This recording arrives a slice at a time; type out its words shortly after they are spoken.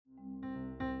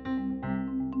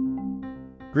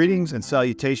Greetings and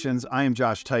salutations. I am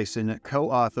Josh Tyson,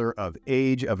 co-author of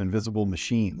Age of Invisible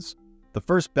Machines, the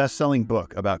first best-selling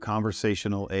book about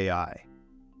conversational AI.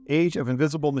 Age of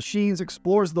Invisible Machines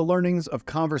explores the learnings of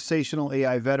conversational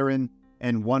AI veteran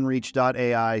and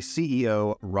OneReach.ai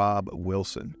CEO Robb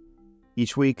Wilson.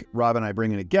 Each week, Robb and I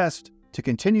bring in a guest to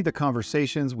continue the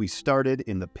conversations we started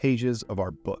in the pages of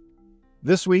our book.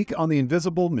 This week on the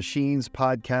Invisible Machines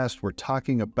podcast, we're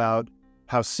talking about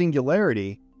how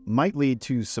singularity might lead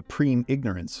to supreme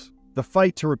ignorance, the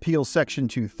fight to repeal Section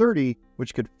 230,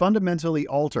 which could fundamentally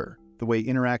alter the way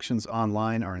interactions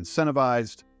online are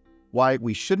incentivized, why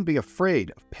we shouldn't be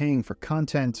afraid of paying for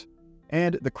content,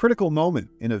 and the critical moment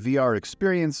in a VR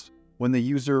experience when the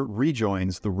user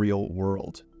rejoins the real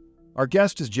world. Our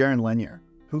guest is Jaron Lanier,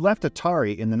 who left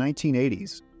Atari in the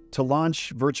 1980s to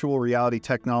launch virtual reality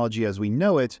technology as we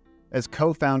know it as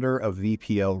co-founder of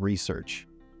VPL Research.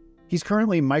 He's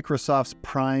currently Microsoft's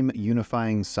Prime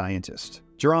Unifying Scientist.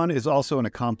 Jaron is also an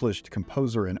accomplished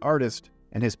composer and artist,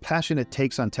 and his passionate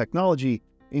takes on technology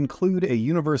include a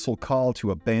universal call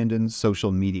to abandon social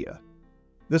media.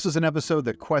 This is an episode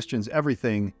that questions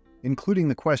everything, including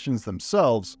the questions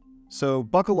themselves, so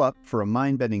buckle up for a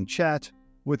mind-bending chat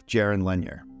with Jaron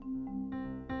Lanier.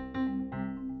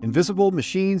 Invisible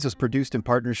Machines is produced in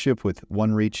partnership with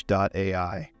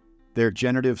OneReach.ai. Their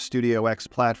Generative Studio X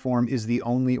platform is the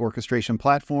only orchestration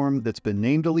platform that's been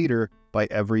named a leader by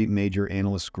every major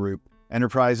analyst group.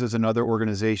 Enterprises and other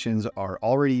organizations are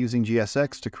already using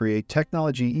GSX to create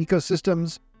technology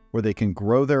ecosystems where they can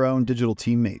grow their own digital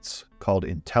teammates, called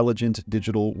intelligent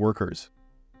digital workers.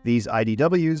 These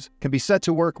IDWs can be set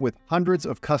to work with hundreds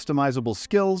of customizable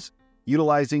skills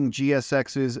utilizing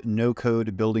GSX's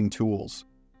no-code building tools.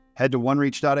 Head to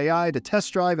OneReach.ai to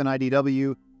test drive an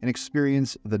IDW and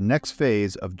experience the next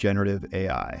phase of generative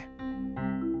AI.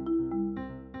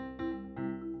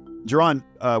 Jaron,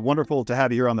 wonderful to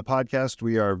have you here on the podcast.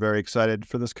 We are very excited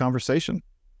for this conversation.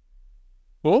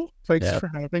 Cool. Thanks for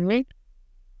having me.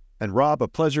 And Robb, a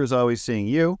pleasure as always seeing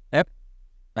you. Yep.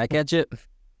 Back at you.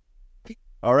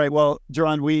 All right. Well,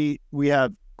 Jaron, we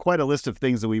have quite a list of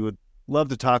things that we would love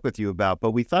to talk with you about, but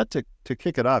we thought to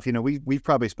kick it off, we've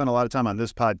probably spent a lot of time on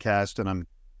this podcast, and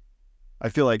I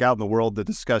feel like out in the world, the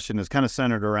discussion is kind of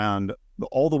centered around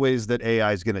all the ways that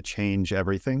AI is going to change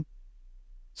everything.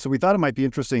 So we thought it might be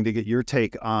interesting to get your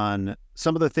take on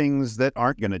some of the things that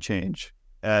aren't going to change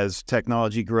as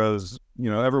technology grows,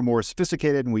 ever more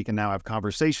sophisticated, and we can now have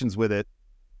conversations with it.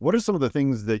 What are some of the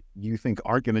things that you think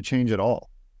aren't going to change at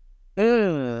all?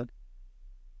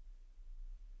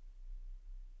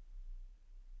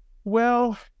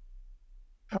 Well,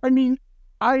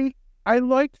 I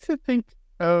like to think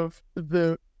of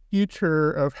the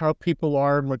future of how people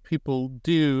are and what people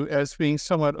do as being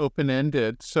somewhat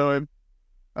open-ended. So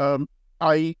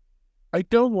I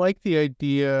don't like the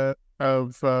idea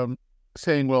of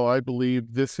saying, well, I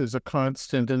believe this is a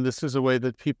constant and this is a way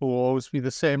that people will always be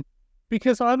the same.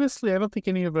 Because honestly, I don't think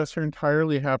any of us are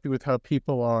entirely happy with how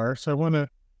people are. So I want to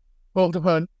hold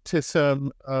on to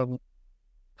some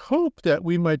hope that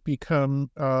we might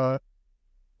become a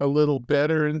little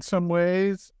better in some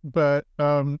ways, but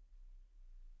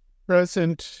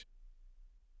present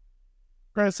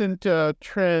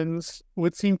trends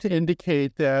would seem to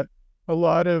indicate that a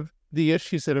lot of the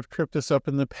issues that have tripped us up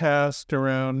in the past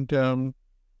around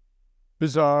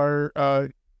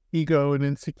bizarre ego and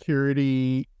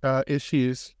insecurity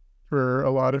issues for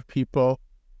a lot of people,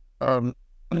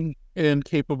 and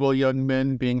capable young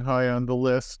men being high on the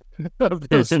list of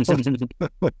those.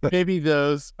 Maybe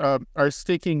those are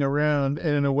sticking around,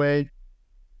 and in a way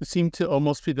seem to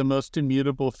almost be the most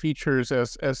immutable features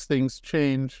as things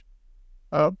change.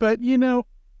 But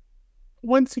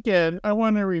once again, I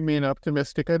want to remain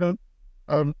optimistic. I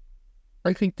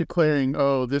think declaring,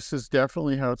 this is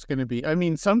definitely how it's going to be.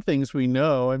 Some things we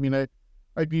know.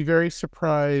 I'd be very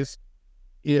surprised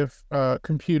if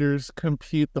computers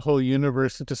compute the whole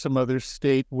universe into some other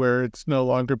state where it's no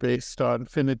longer based on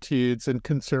finitudes and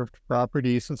conserved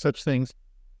properties and such things.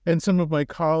 And some of my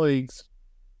colleagues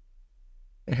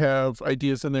have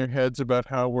ideas in their heads about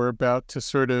how we're about to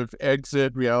sort of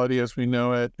exit reality as we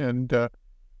know it, and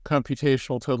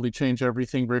computation will totally change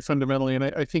everything very fundamentally. And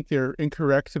I think they're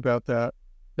incorrect about that.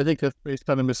 I think that's based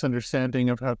on a misunderstanding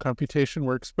of how computation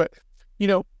works. But,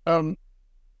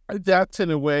 that's in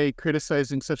a way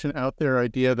criticizing such an out there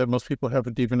idea that most people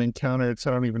haven't even encountered. So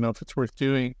I don't even know if it's worth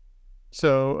doing.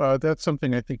 So that's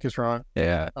something I think is wrong.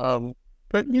 Yeah.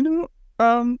 But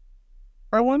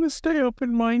I want to stay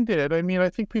open-minded. I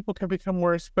think people can become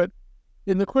worse, but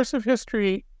in the course of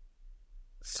history,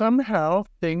 somehow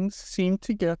things seem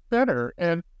to get better.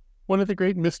 And one of the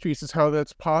great mysteries is how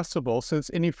that's possible,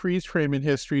 since any freeze frame in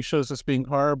history shows us being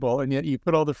horrible, and yet you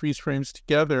put all the freeze frames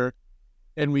together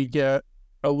and we get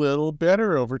a little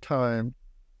better over time.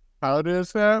 How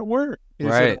does that work?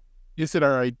 Is it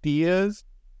our ideas?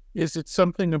 Is it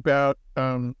something about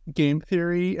game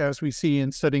theory, as we see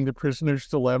in studying the prisoner's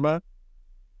dilemma?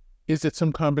 Is it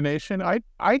some combination?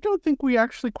 I don't think we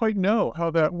actually quite know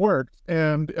how that works.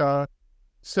 And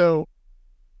so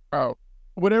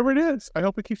whatever it is, I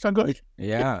hope it keeps on going.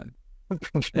 Yeah.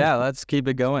 Yeah, let's keep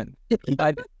it going.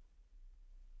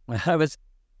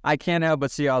 I can't help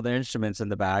but see all the instruments in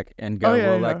the back and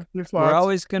go, we're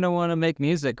always going to want to make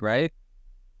music, right?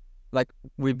 Like,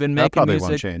 we've been making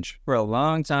music for a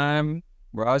long time.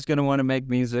 We're always going to want to make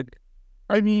music.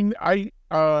 I mean, I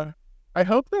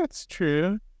hope that's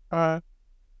true. I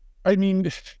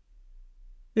mean,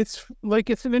 it's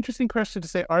an interesting question to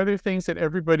say, are there things that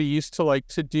everybody used to like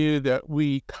to do that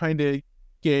we kind of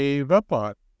gave up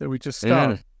on, that we just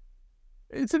stopped?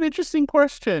 It's an interesting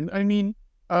question. I mean,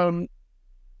 you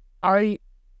might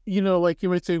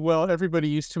say, well, everybody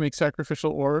used to make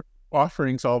sacrificial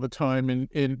offerings all the time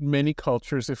in many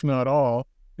cultures, if not all,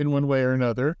 in one way or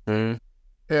another.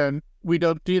 And we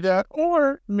don't do that,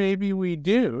 or maybe we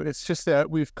do. It's just that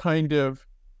we've kind of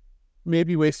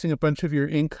maybe wasting a bunch of your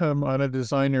income on a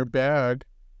designer bag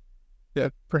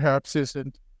that perhaps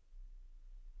isn't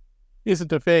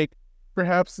a fake.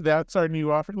 Perhaps that's our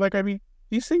new offering. Like, I mean,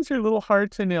 these things are a little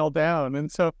hard to nail down.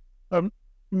 And so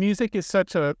music is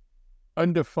such a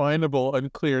undefinable,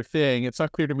 unclear thing. It's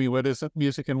not clear to me what is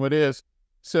music and what is.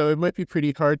 So it might be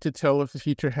pretty hard to tell if the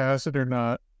future has it or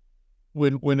not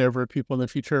whenever people in the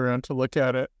future are around to look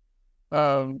at it.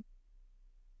 But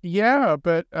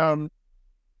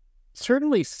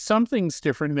certainly something's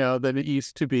different now than it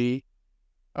used to be.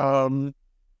 I'm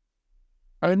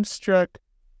struck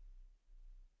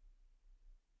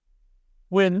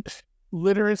when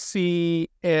literacy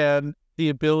and the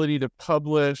ability to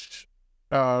publish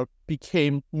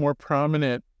became more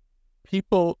prominent,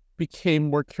 people became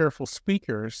more careful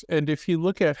speakers. And if you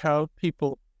look at how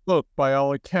people spoke, by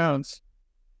all accounts,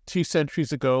 2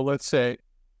 centuries ago, let's say,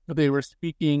 they were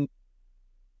speaking,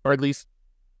 or at least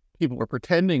people were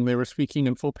pretending they were speaking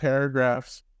in full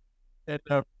paragraphs. And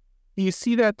you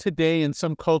see that today in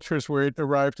some cultures where it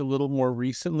arrived a little more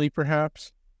recently,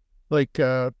 perhaps. Like,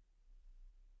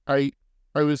 I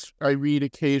read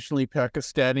occasionally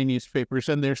Pakistani newspapers,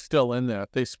 and they're still in that.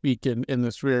 They speak in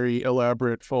this very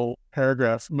elaborate full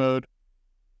paragraph mode,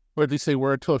 or at least they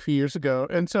were until a few years ago.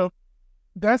 And so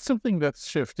that's something that's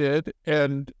shifted,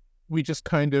 and we just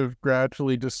kind of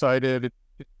gradually decided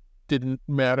it didn't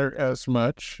matter as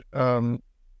much.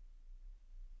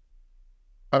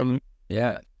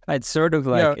 Yeah, it's sort of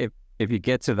like if you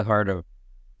get to the heart of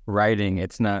writing,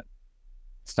 it's not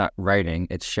writing,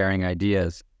 it's sharing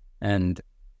ideas. And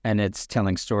it's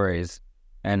telling stories.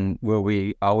 And will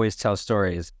we always tell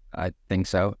stories? I think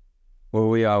so. Will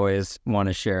we always want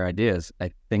to share ideas? I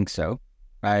think so.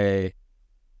 I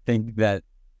think that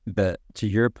to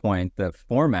your point, the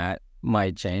format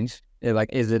might change.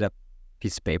 Is it a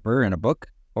piece of paper in a book,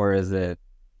 or is it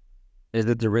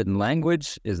the written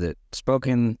language? Is it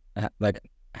spoken?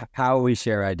 How we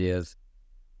share ideas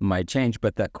might change,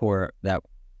 but that core, that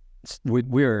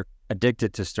we're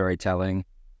addicted to storytelling.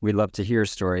 We love to hear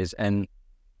stories, and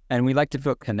we like to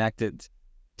feel connected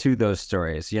to those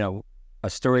stories. A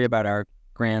story about our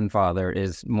grandfather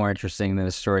is more interesting than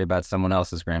a story about someone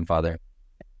else's grandfather.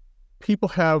 People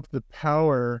have the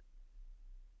power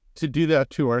to do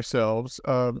that to ourselves.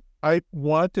 I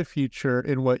want a future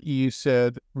in what you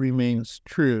said remains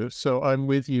true, so I'm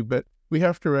with you, but we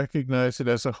have to recognize it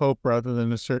as a hope rather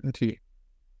than a certainty.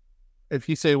 If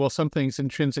you say, well, something's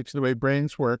intrinsic to the way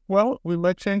brains work, well, we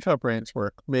might change how brains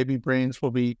work. Maybe brains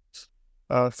will be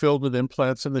filled with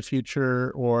implants in the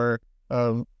future, or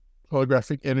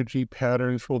holographic energy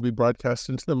patterns will be broadcast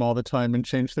into them all the time and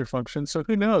change their function. So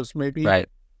who knows? Maybe the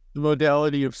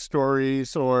modality of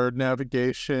stories or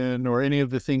navigation or any of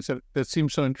the things that seem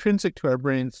so intrinsic to our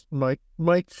brains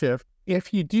might shift.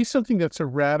 If you do something that's a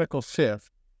radical shift,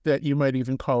 that you might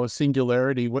even call a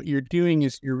singularity, what you're doing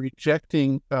is you're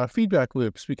rejecting feedback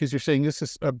loops, because you're saying this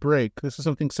is a break. This is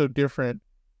something so different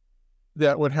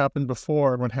that what happened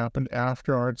before and what happened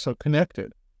after aren't so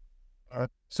connected.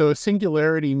 So a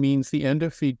singularity means the end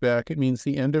of feedback. It means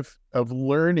the end of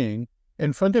learning.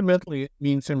 And fundamentally, it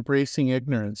means embracing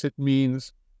ignorance. It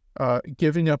means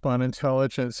giving up on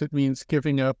intelligence. It means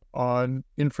giving up on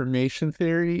information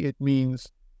theory. It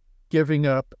means giving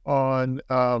up on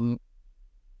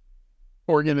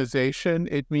organization.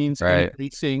 It means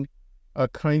increasing a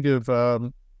kind of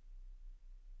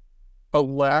a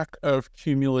lack of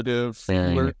cumulative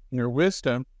learning or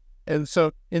wisdom. And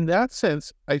so in that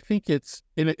sense, I think it's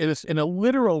in a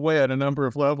literal way at a number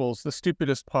of levels, the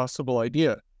stupidest possible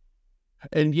idea.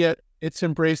 And yet it's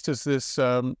embraced as this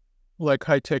like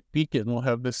high-tech beacon will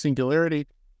have this singularity.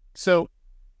 So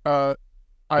it's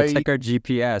like our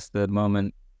GPS. The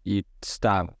moment you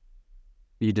stop,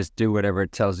 you just do whatever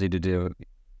it tells you to do.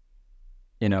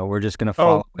 We're just going to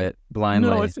follow it blindly.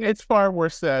 No, it's far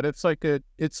worse than that. It's like a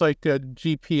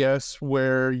GPS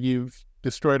where you've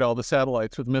destroyed all the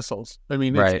satellites with missiles. I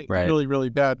mean, it's really, really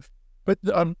bad. But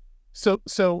I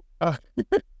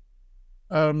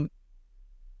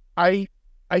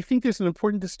think there's an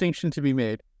important distinction to be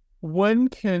made. One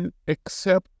can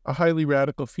accept a highly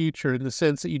radical future in the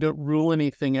sense that you don't rule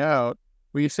anything out,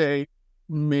 where you say,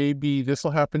 maybe this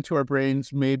will happen to our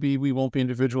brains, maybe we won't be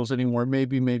individuals anymore,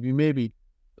 maybe.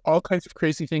 All kinds of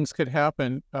crazy things could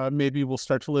happen. Maybe we'll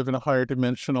start to live in a higher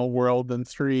dimensional world than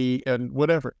 3 and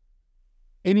whatever.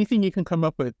 Anything you can come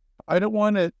up with. I don't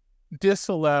want to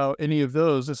disallow any of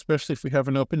those, especially if we have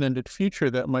an open-ended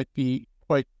future that might be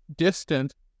quite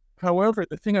distant. However,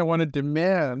 the thing I want to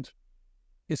demand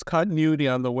is continuity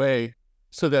on the way,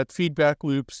 so that feedback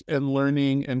loops and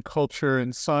learning and culture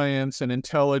and science and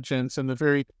intelligence and the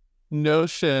very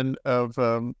notion of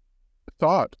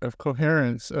thought, of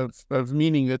coherence, of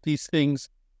meaning, that these things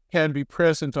can be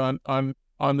present on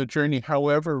the journey,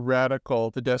 however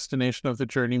radical the destination of the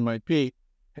journey might be.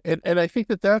 And I think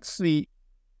that's the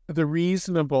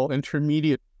reasonable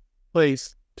intermediate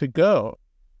place to go.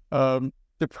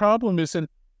 The problem isn't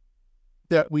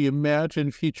that we imagine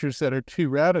futures that are too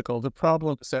radical. The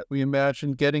problem is that we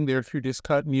imagine getting there through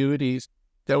discontinuities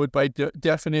that would by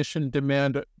definition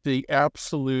demand the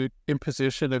absolute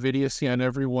imposition of idiocy on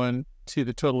everyone to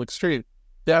the total extreme.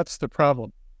 That's the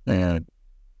problem. And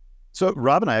so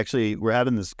Rob and I actually were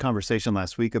having this conversation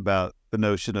last week about the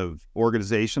notion of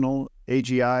organizational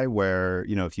AGI, where,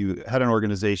 if you had an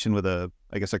organization with a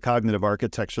cognitive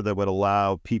architecture that would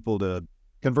allow people to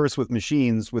converse with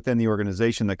machines within the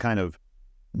organization that kind of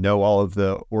know all of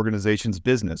the organization's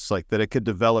business, like that it could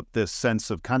develop this sense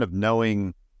of kind of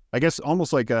knowing, I guess,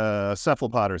 almost like a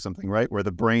cephalopod or something, right? Where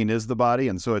the brain is the body.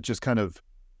 And so it just kind of,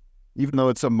 even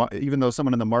though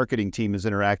someone in the marketing team is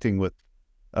interacting with,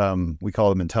 we call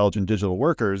them intelligent digital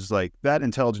workers, like that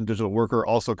intelligent digital worker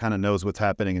also kind of knows what's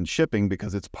happening in shipping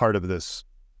because it's part of this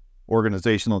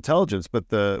organizational intelligence. But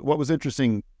what was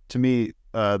interesting to me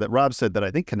that Rob said that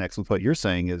I think connects with what you're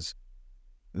saying is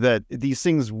that these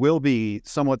things will be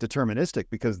somewhat deterministic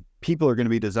because people are going to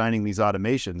be designing these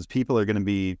automations. People are going to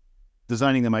be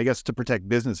designing them, I guess, to protect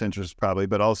business interests probably,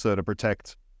 but also to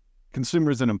protect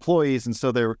consumers and employees. And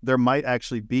so there might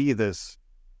actually be this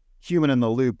human in the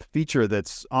loop feature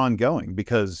that's ongoing,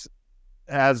 because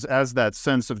as that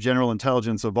sense of general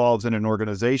intelligence evolves in an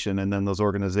organization, and then those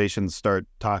organizations start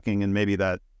talking, and maybe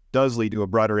that does lead to a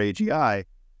broader AGI,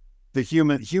 the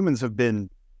humans have been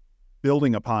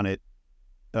building upon it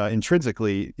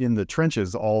intrinsically in the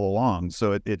trenches all along.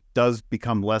 So it does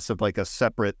become less of like a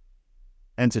separate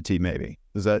entity, maybe.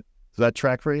 Does that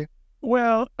track for you?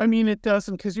 Well, I mean, it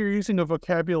doesn't, because you're using a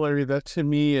vocabulary that to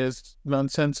me is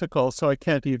nonsensical, so I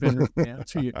can't even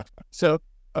answer you. So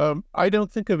I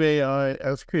don't think of AI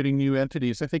as creating new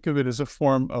entities. I think of it as a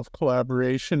form of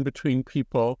collaboration between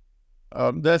people.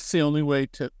 That's the only way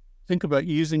to think about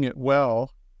using it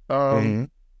well.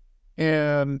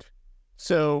 And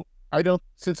so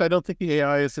since I don't think the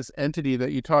AI is this entity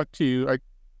that you talk to,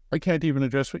 I can't even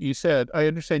address what you said. I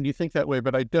understand you think that way,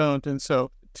 but I don't. And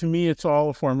so to me, it's all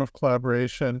a form of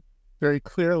collaboration very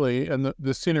clearly. And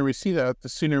the sooner we see that, the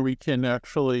sooner we can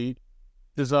actually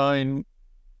design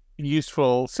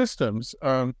useful systems.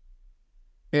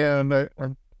 And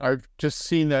I've just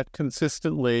seen that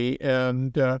consistently.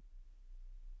 And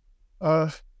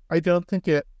I don't think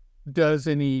it does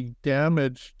any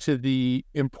damage to the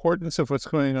importance of what's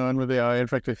going on with AI. In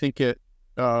fact, I think it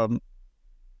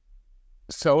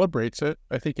celebrates it.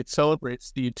 I think it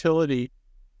celebrates the utility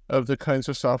of the kinds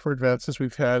of software advances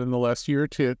we've had in the last year or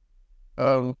two.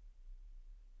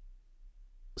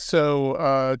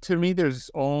 So to me,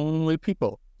 there's only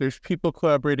people. There's people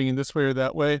collaborating in this way or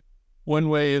that way. One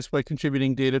way is by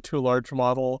contributing data to a large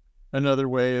model. Another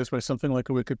way is by something like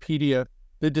a Wikipedia.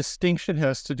 The distinction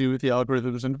has to do with the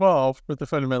algorithms involved, but the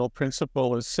fundamental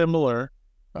principle is similar.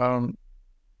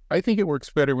 I think it works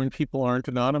better when people aren't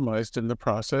anonymized in the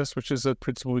process, which is a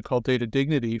principle we call data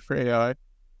dignity for AI.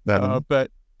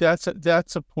 But that's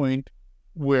a point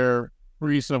where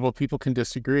reasonable people can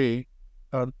disagree.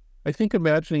 I think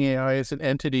imagining AI as an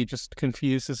entity just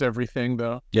confuses everything,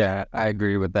 though. Yeah, I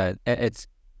agree with that.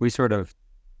 We sort of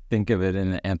think of it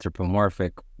in an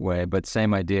anthropomorphic way, but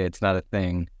same idea. It's not a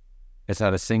thing. It's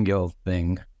not a single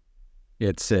thing.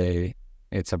 It's a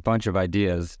bunch of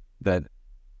ideas that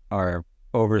are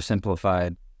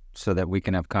oversimplified so that we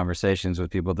can have conversations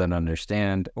with people that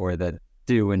understand or that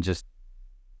do and just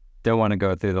don't want to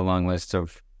go through the long list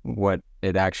of what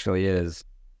it actually is,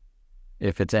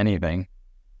 if it's anything.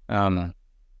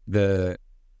 The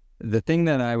thing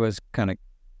that I was kind of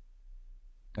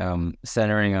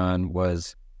centering on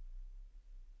was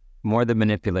more the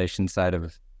manipulation side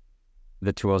of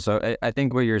the tool. So I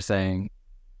think what you're saying,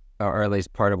 or at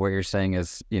least part of what you're saying,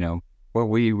 is, what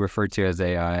we refer to as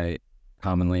AI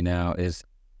commonly now is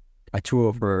a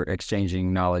tool for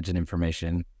exchanging knowledge and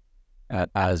information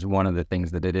as one of the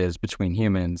things that it is between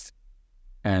humans.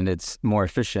 And it's more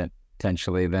efficient,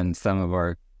 potentially, than some of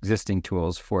our existing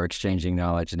tools for exchanging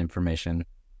knowledge and information.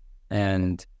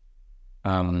 And,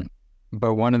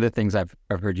 but one of the things I've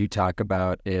heard you talk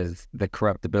about is the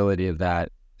corruptibility of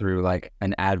that through like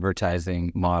an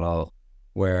advertising model,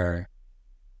 where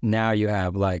now you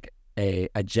have like a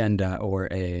agenda or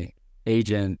a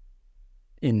agent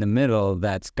in the middle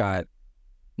that's got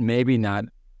maybe not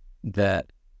the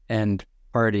end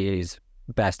party's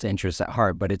best interests at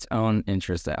heart, but its own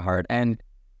interests at heart, and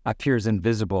appears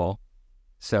invisible.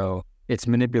 So its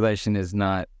manipulation is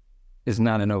not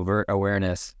an overt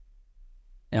awareness.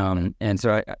 And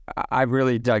so I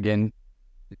really dug in,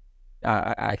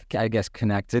 I guess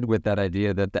connected with that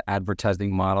idea that the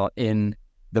advertising model in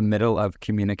the middle of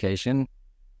communication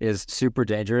is super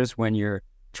dangerous when you're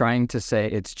trying to say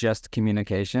it's just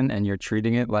communication and you're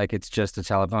treating it like it's just a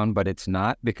telephone, but it's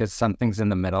not, because something's in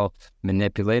the middle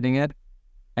manipulating it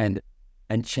and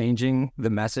changing the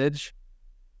message.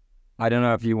 I don't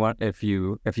know if you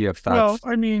have thoughts.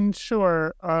 Well, I mean,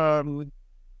 sure.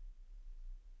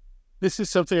 This is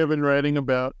something I've been writing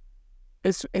about.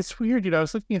 It's weird, I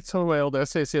was looking at some of my old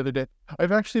essays the other day.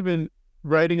 I've actually been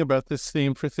writing about this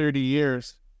theme for 30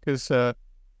 years, because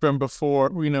from before,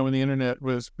 when the internet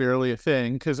was barely a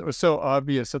thing, because it was so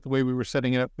obvious that the way we were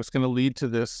setting it up was going to lead to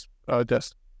this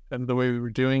desktop and the way we were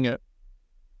doing it.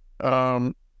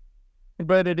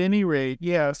 But at any rate,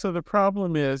 yeah, so the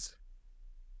problem is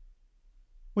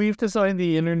we've designed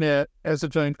the internet as a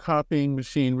giant copying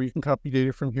machine where you can copy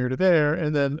data from here to there,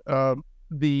 and then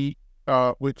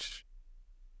which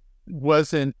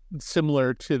wasn't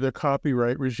similar to the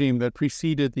copyright regime that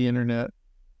preceded the internet.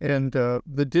 And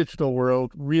the digital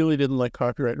world really didn't like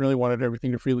copyright and really wanted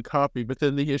everything to freely copy. But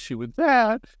then the issue with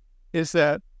that is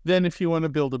that then if you want to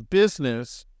build a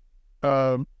business,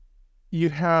 you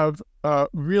have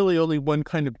really only one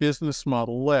kind of business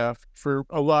model left for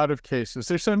a lot of cases.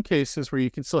 There's some cases where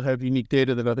you can still have unique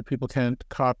data that other people can't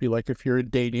copy, like if you're a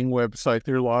dating website,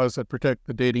 there are laws that protect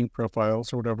the dating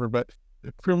profiles or whatever. But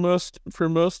for most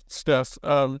stuff,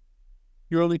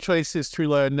 your only choice is to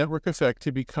rely on network effect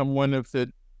to become one of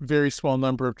the very small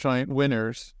number of giant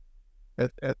winners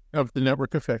of the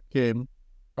network effect game.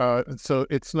 So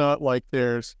it's not like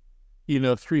there's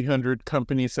 300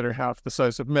 companies that are half the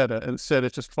size of Meta. Instead,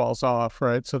 it just falls off,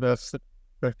 right? So that's the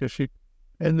effect issue.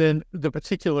 And then the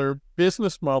particular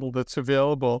business model that's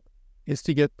available is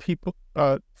to get people,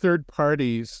 third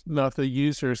parties, not the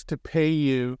users, to pay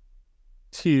you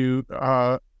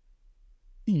to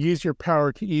use your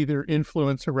power to either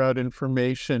influence or route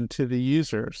information to the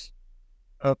users.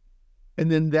 And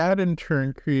then that in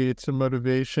turn creates a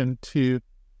motivation to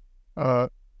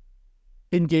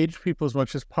engage people as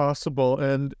much as possible.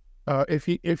 And if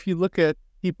you look at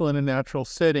people in a natural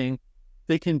setting,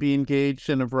 they can be engaged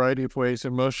in a variety of ways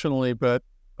emotionally, but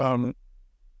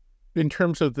in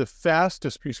terms of the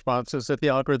fastest responses that the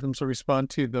algorithms will respond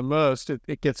to the most,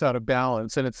 it gets out of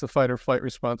balance, and it's the fight or flight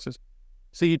responses.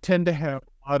 So you tend to have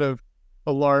a lot of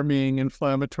alarming,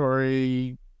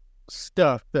 inflammatory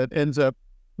stuff that ends up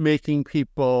making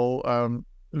people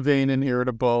vain and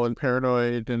irritable and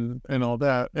paranoid and all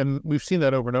that. And we've seen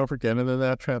that over and over again. And then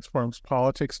that transforms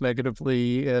politics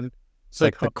negatively. And it's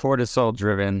like the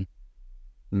cortisol-driven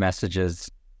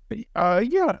messages.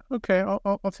 Yeah, okay,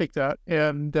 I'll take that.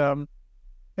 And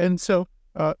so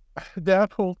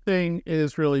that whole thing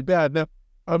is really bad. Now,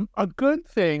 a good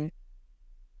thing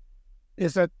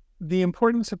is that the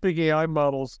importance of big AI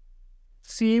models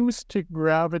seems to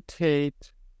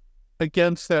gravitate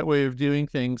against that way of doing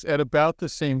things at about the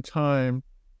same time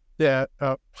that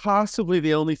possibly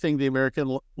the only thing the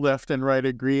American left and right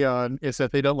agree on is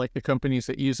that they don't like the companies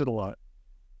that use it a lot.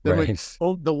 Right.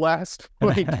 The last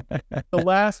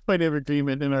point of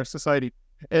agreement in our society.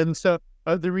 And so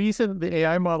the reason the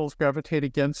AI models gravitate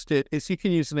against it is you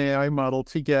can use an AI model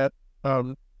to get,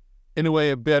 in a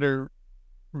way, a better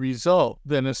result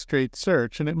than a straight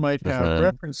search, and it might have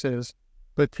references,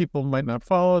 but people might not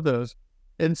follow those.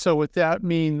 And so what that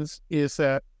means is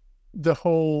that the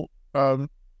whole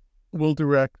will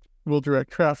direct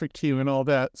traffic to you and all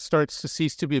that starts to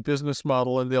cease to be a business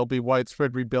model, and there'll be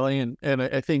widespread rebellion. And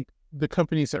I think the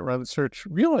companies that run the search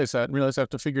realize that and realize they have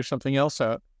to figure something else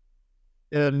out.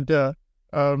 And I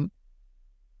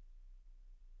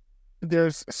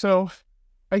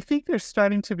think there's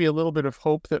starting to be a little bit of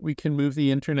hope that we can move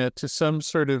the internet to some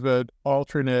sort of an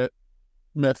alternate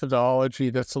methodology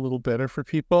that's a little better for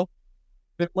people.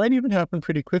 It might even happen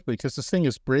pretty quickly because this thing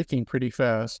is breaking pretty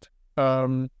fast.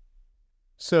 I'll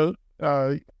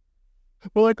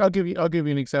give you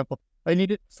an example. I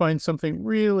needed to find something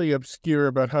really obscure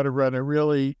about how to run a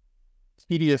really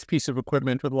tedious piece of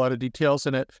equipment with a lot of details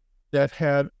in it that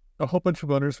had a whole bunch of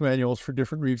owner's manuals for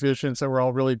different revisions that were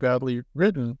all really badly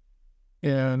written.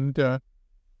 And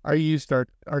I used our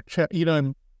chat.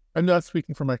 I'm not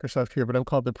speaking for Microsoft here, but I'm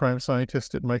called the Prime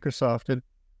Scientist at Microsoft, and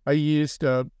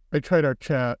I tried our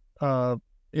chat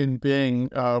in Bing,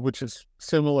 which is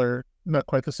similar, not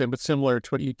quite the same, but similar to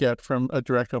what you get from a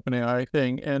direct OpenAI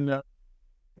thing. And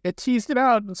it teased it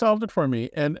out and solved it for me.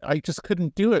 And I just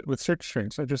couldn't do it with search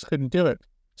strings. I just couldn't do it.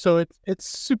 So it's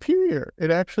superior. It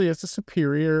actually is a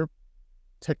superior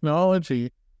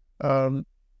technology.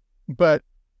 But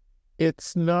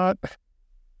it's not,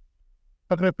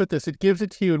 how can I put this? It gives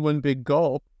it to you in one big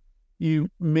gulp. You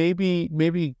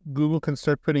maybe Google can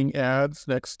start putting ads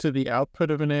next to the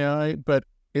output of an AI, but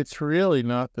it's really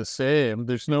not the same.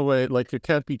 There's no way, there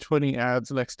can't be 20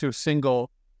 ads next to a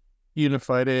single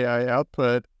unified AI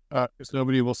output because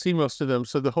nobody will see most of them.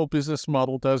 So the whole business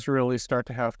model does really start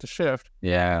to have to shift.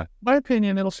 Yeah. In my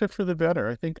opinion, it'll shift for the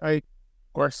better. of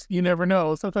course, you never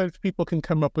know. Sometimes people can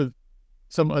come up with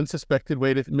some unsuspected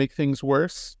way to make things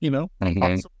worse,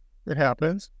 Mm-hmm. It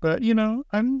happens. But,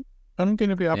 I'm going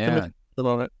to be optimistic at the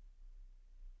moment.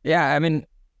 Yeah, I mean,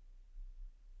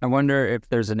 I wonder if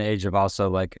there's an age of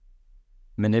also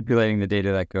manipulating the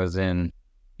data that goes in,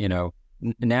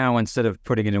 now instead of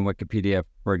putting it in Wikipedia,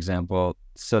 for example,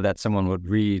 so that someone would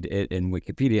read it in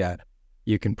Wikipedia,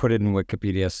 you can put it in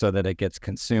Wikipedia so that it gets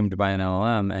consumed by an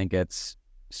LLM and gets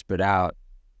spit out.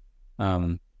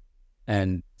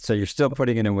 And so you're still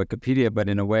putting it in Wikipedia, but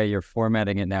in a way you're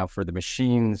formatting it now for the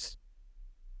machine's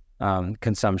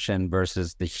consumption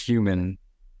versus the human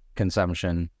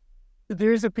consumption.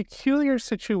 There's a peculiar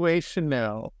situation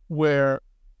now where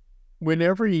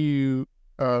whenever you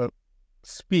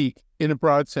speak in a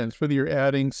broad sense, whether you're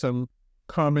adding some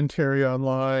commentary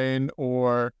online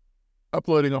or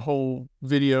uploading a whole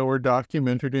video or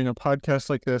document or doing a podcast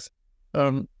like this,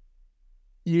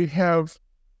 you have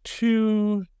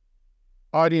two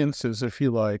audiences, if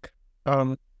you like.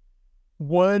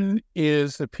 One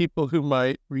is the people who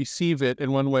might receive it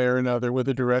in one way or another,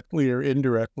 whether directly or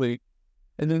indirectly.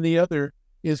 And then the other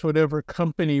is whatever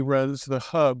company runs the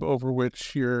hub over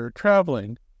which you're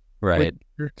traveling. Right. Which in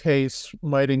your case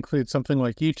might include something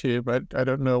like YouTube. I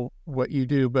don't know what you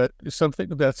do, but something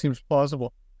that seems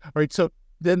plausible. All right. So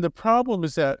then the problem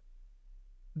is that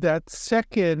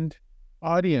second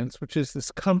audience, which is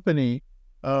this company,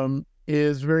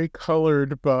 is very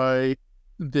colored by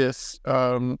this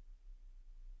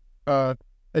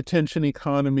attention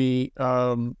economy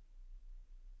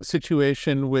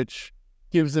situation, which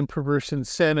gives them perverse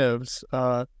incentives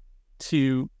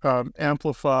to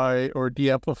amplify or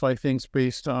de-amplify things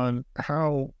based on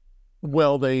how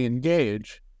well they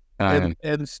engage. And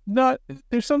it's not,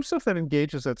 there's some stuff that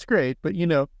engages, that's great, but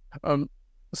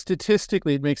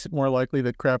statistically it makes it more likely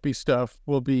that crappy stuff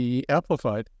will be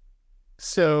amplified.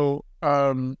 So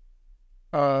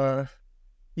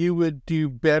you would do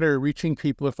better reaching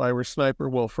people if I were Sniper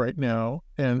Wolf right now.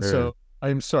 And so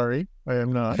I'm sorry, I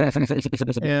am not.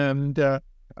 And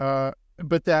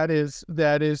but that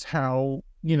is how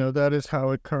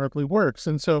it currently works.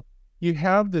 And so you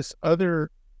have this other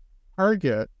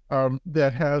target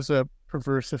that has a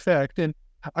perverse effect, and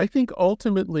I think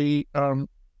ultimately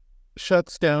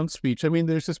shuts down speech. I mean,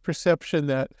 there's this perception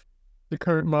that the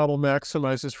current model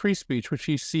maximizes free speech, which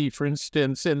you see, for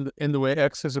instance, in the way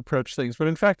X has approached things, but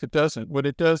in fact it doesn't. What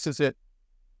it does is it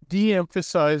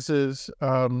de-emphasizes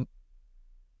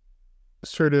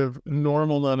sort of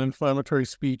normal non-inflammatory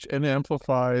speech and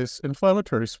amplifies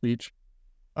inflammatory speech.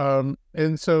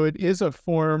 And so it is a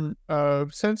form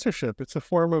of censorship. It's a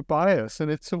form of bias,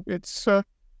 and it's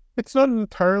not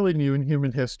entirely new in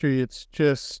human history. It's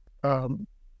just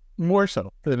more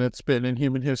so than it's been in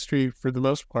human history for the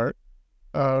most part.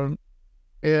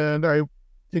 And I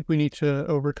think we need to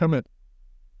overcome it.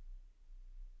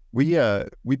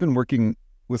 We've been working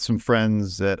with some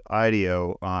friends at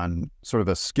IDEO on sort of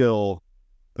a skill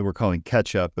that we're calling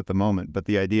catch up at the moment. But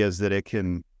the idea is that it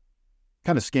can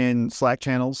kind of scan Slack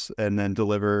channels and then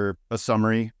deliver a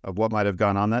summary of what might have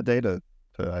gone on that day to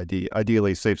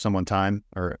ideally save someone time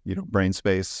or, brain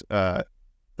space.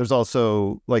 There's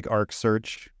also like Arc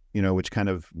Search, which kind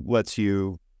of lets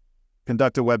you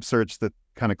conduct a web search that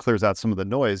kind of clears out some of the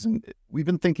noise. And we've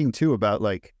been thinking too about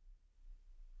like,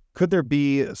 could there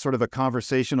be sort of a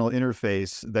conversational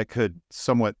interface that could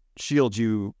somewhat shield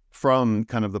you from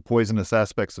kind of the poisonous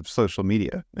aspects of social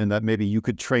media, and that maybe you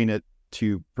could train it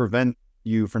to prevent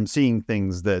you from seeing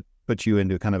things that put you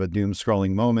into kind of a doom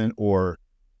scrolling moment, or,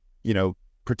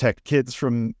 protect kids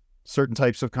from certain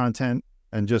types of content,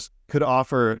 and just could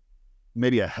offer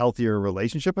maybe a healthier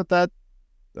relationship with that.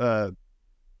 So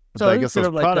I guess those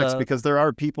products, because there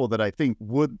are people that I think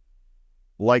would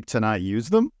like to not use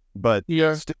them, but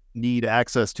still need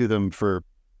access to them for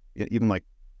even like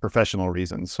professional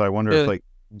reasons. So I wonder if like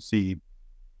you see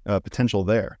potential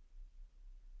there.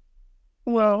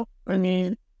 Well, I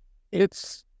mean,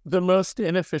 it's the most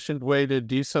inefficient way to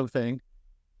do something.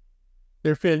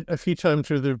 There have been a few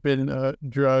times where there have been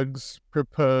drugs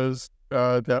proposed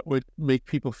that would make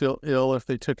people feel ill if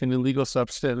they took an illegal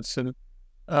substance, and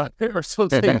or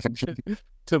something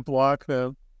to block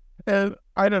them. And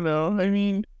I don't know. I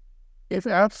mean, if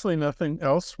absolutely nothing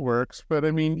else works, but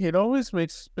I mean, it always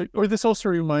makes, or this also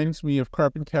reminds me of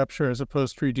carbon capture as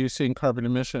opposed to reducing carbon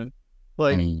emission.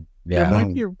 Like, there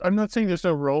might be, I'm not saying there's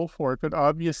no role for it, but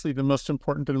obviously the most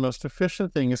important and the most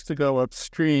efficient thing is to go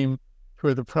upstream to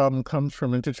where the problem comes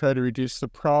from and to try to reduce the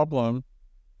problem.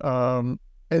 And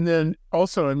then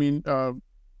also, I mean,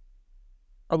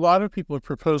 a lot of people have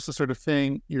proposed the sort of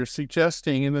thing you're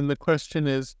suggesting, and then the question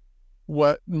is,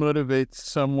 what motivates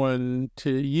someone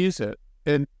to use it?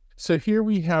 And so here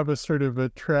we have a sort of a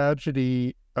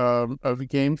tragedy of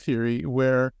game theory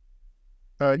where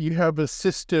you have a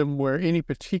system where any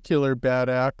particular bad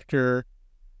actor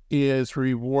is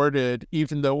rewarded,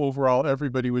 even though overall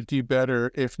everybody would do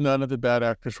better if none of the bad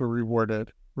actors were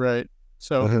rewarded, right?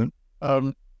 So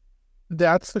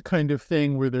that's the kind of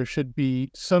thing where there should be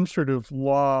some sort of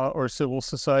law or civil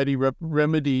society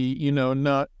remedy,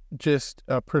 not just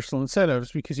personal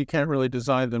incentives, because you can't really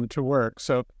design them to work.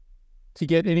 So to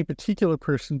get any particular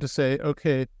person to say,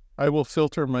 okay, I will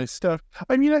filter my stuff.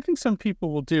 I mean, I think some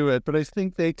people will do it, but I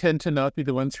think they tend to not be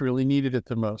the ones who really needed it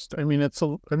the most. I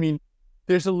mean,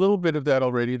 there's a little bit of that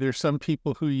already. There's some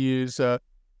people who use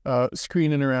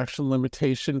screen interaction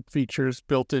limitation features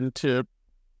built into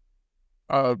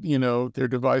their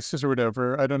devices or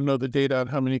whatever. I don't know the data on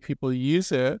how many people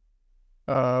use it,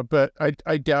 but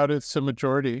I doubt it's a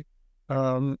majority.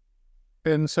 And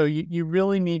so you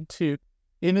really need to,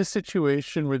 in a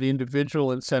situation where the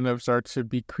individual incentives are to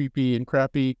be creepy and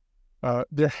crappy,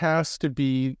 there has to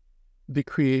be the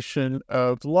creation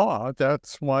of law.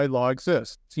 That's why law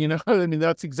exists. I mean,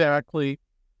 that's exactly,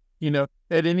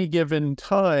 at any given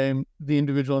time, the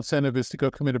individual incentive is to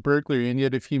go commit a burglary. And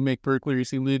yet if you make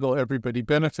burglaries illegal, everybody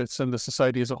benefits and the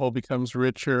society as a whole becomes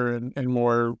richer and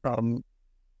more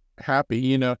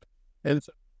happy, And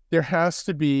so there has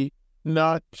to be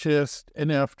not just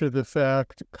an after the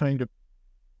fact kind of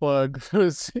plug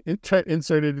was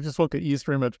inserted. It just won't get used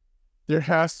very much. There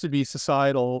has to be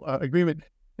societal agreement.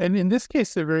 And in this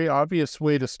case, the very obvious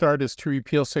way to start is to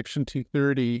repeal Section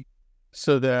 230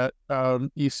 so that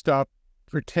you stop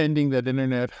pretending that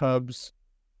internet hubs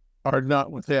are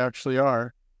not what they actually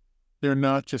are. They're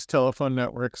not just telephone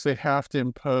networks. They have to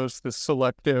impose this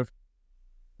selective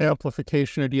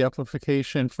amplification or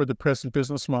de-amplification for the present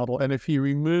business model. And if you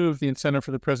remove the incentive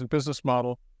for the present business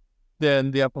model,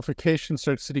 then the amplification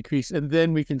starts to decrease, and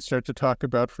then we can start to talk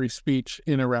about free speech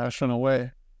in a rational way.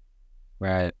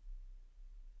 Right.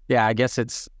 Yeah, I guess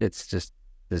it's just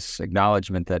this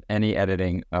acknowledgement that any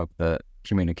editing of the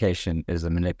communication is a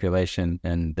manipulation,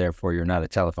 and therefore you're not a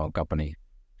telephone company.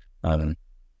 We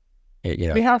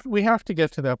have to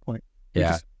get to that point.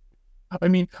 Yeah.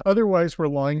 Otherwise we're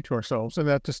lying to ourselves, and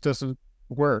that just doesn't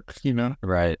work,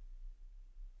 Right.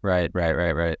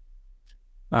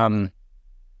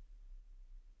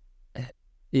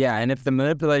 Yeah, and if the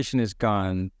manipulation is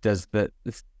gone, does the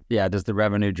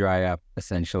revenue dry up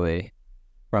essentially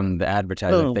from the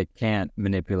advertiser? If they can't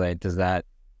manipulate, does that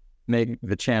make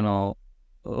the channel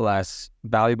less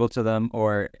valuable to them,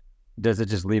 or does it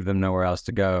just leave them nowhere else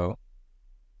to go?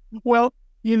 Well,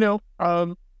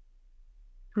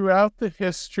 throughout the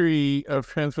history of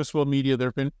transmissible media, there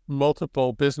have been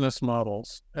multiple business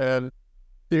models, and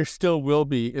there still will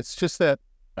be. It's just that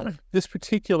this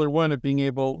particular one of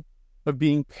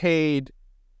being paid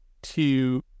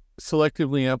to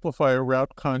selectively amplify or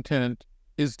route content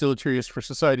is deleterious for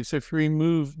society. So if you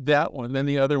remove that one, then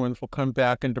the other ones will come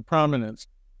back into prominence.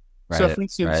 Right, so for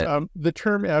instance, right. The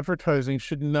term advertising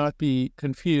should not be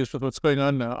confused with what's going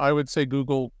on now. I would say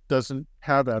Google doesn't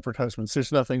have advertisements.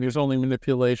 There's nothing. There's only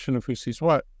manipulation of who sees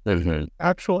what.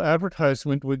 Actual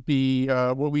advertisement would be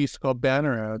what we used to call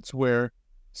banner ads, where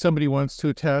somebody wants to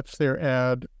attach their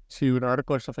ad to an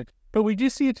article or something. But we do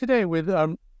see it today with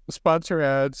sponsor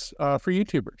ads for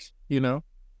YouTubers,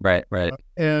 Right.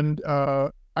 And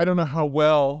I don't know how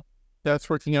well that's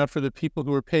working out for the people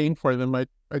who are paying for them.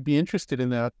 I'd be interested in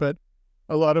that. But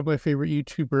a lot of my favorite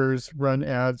YouTubers run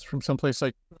ads from someplace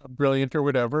like Brilliant or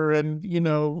whatever, and,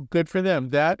 good for them.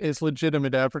 That is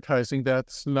legitimate advertising.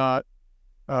 That's not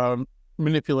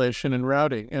manipulation and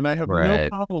routing. And I have no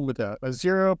problem with that. A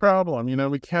zero problem.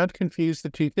 We can't confuse the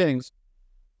two things.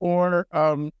 Or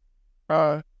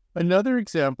another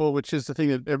example, which is the thing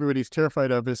that everybody's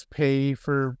terrified of, is pay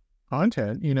for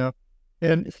content,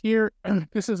 And here,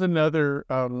 this is another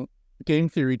game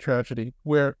theory tragedy,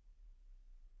 where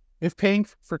if paying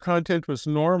for content was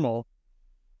normal,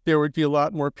 there would be a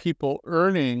lot more people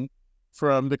earning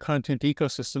from the content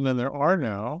ecosystem than there are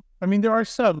now. I mean, there are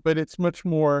some, but it's much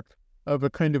more of a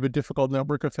kind of a difficult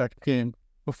network effect game.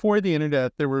 Before the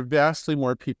internet, there were vastly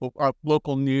more people,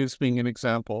 local news being an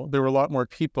example. There were a lot more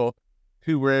people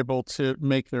who were able to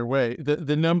make their way.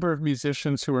 The number of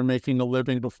musicians who were making a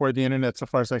living before the internet, so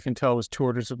far as I can tell, was 2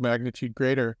 orders of magnitude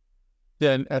greater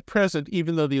than at present,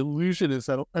 even though the illusion is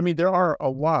that, there are a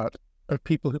lot of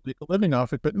people who make a living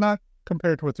off it, but not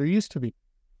compared to what there used to be.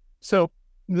 So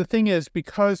the thing is,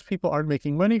 because people aren't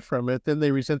making money from it, then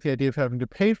they resent the idea of having to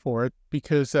pay for it,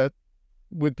 because that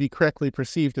would be correctly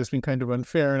perceived as being kind of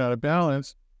unfair and out of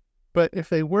balance. But if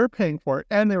they were paying for it,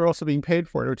 and they were also being paid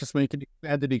for it, it would just make an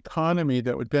expanded economy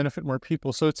that would benefit more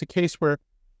people. So it's a case where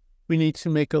we need to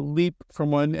make a leap from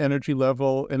one energy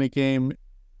level in a game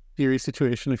theory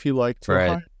situation, if you like,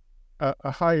 to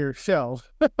a higher shell,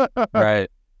 Right.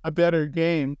 a better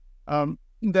game.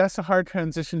 That's a hard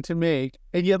transition to make.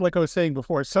 And yet, like I was saying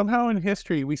before, somehow in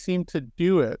history, we seem to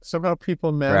do it. Somehow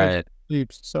people manage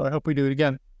leaps. So I hope we do it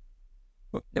again.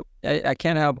 I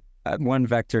can't help one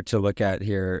vector to look at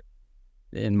here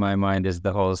in my mind is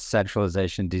the whole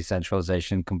centralization,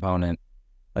 decentralization component.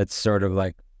 It's sort of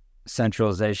like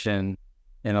centralization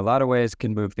in a lot of ways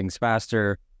can move things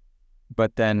faster,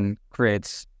 but then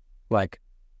creates like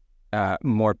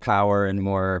more power and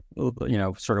more,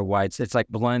 sort of whites. It's like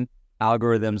blunt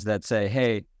algorithms that say,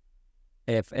 hey,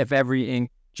 if every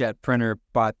inkjet printer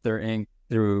bought their ink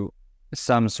through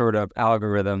some sort of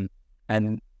algorithm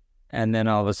and then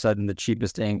all of a sudden the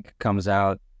cheapest ink comes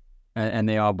out and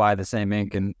they all buy the same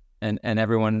ink and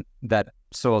everyone that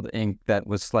sold ink that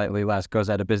was slightly less goes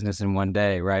out of business in one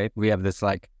day, right? We have this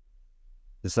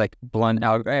blunt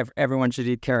algorithm. Everyone should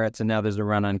eat carrots, and now there's a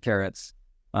run on carrots.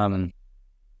 And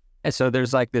so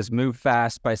there's like this move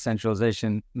fast by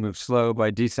centralization, move slow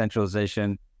by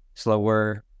decentralization,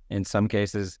 slower in some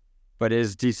cases. But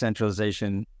is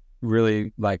decentralization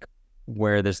really like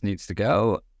where this needs to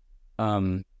go?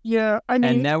 Yeah,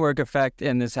 and network effect,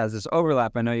 and this has this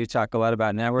overlap. I know you talk a lot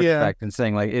about network effect and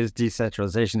saying, like, is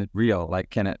decentralization real?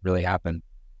 Like, can it really happen?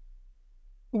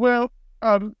 Well,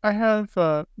 I have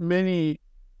many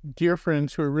dear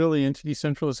friends who are really into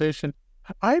decentralization.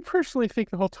 I personally think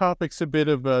the whole topic's a bit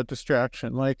of a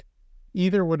distraction. Like,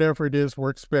 either whatever it is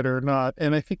works better or not.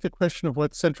 And I think the question of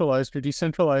what's centralized or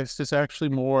decentralized is actually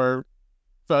more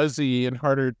fuzzy and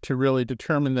harder to really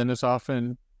determine than is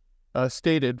often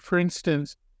stated. For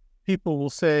instance, people will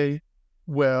say,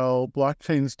 well,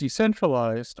 blockchain's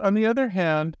decentralized. On the other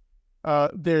hand,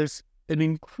 there's an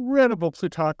incredible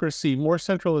plutocracy, more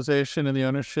centralization in the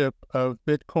ownership of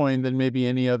Bitcoin than maybe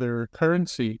any other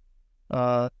currency,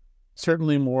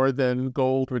 certainly more than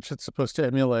gold, which it's supposed to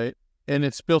emulate, and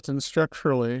it's built in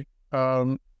structurally.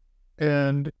 So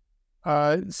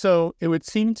it would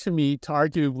seem to me to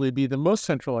arguably be the most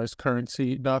centralized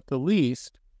currency, not the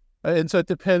least. And so it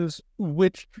depends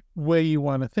which way you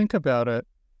want to think about it.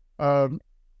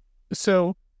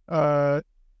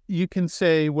 You can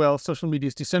say, well, social media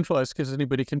is decentralized because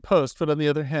anybody can post. But on the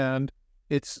other hand,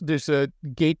 there's a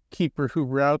gatekeeper who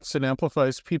routes and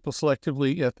amplifies people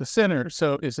selectively at the center.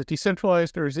 So is it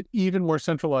decentralized, or is it even more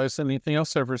centralized than anything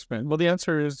else ever has been? Well, the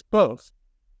answer is both.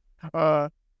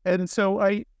 And so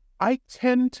I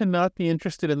tend to not be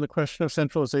interested in the question of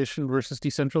centralization versus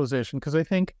decentralization, because I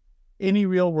think any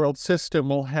real world system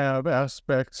will have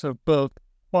aspects of both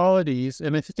qualities,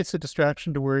 and I think it's a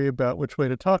distraction to worry about which way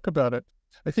to talk about it.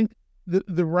 I think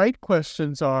the right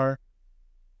questions are,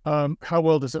 how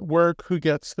well does it work? Who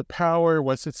gets the power?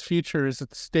 What's its future? Is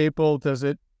it stable? Does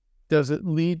it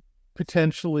lead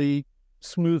potentially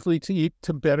smoothly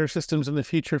to better systems in the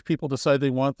future if people decide they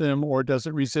want them, or does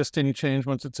it resist any change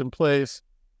once it's in place?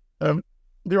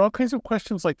 There are all kinds of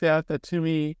questions like that to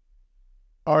me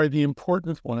are the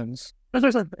important ones.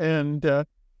 And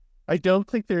I don't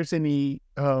think there's any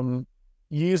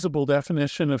usable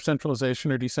definition of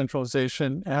centralization or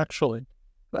decentralization, actually.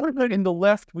 But in the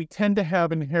left, we tend to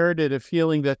have inherited a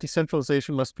feeling that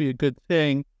decentralization must be a good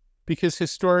thing, because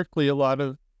historically a lot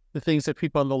of the things that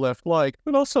people on the left like,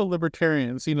 but also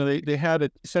libertarians, they had a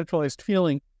decentralized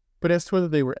feeling, but as to whether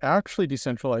they were actually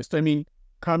decentralized, I mean,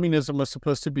 communism was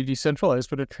supposed to be decentralized,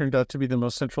 but it turned out to be the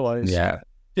most centralized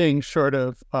thing, short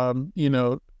of,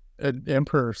 an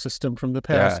emperor system from the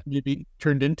past, maybe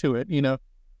turned into it,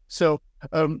 So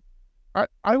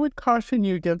I would caution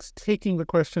you against taking the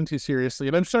question too seriously.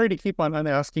 And I'm sorry to keep on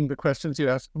asking the questions you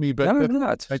ask me, but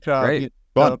that's my job. Great.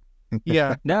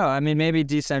 Yeah. No, I mean, maybe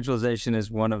decentralization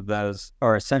is one of those,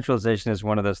 or centralization is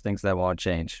one of those things that won't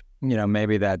change.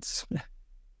 Maybe that's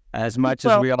as much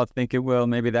as we all think it will.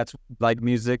 Maybe that's like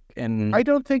music. And I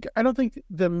don't think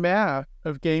the math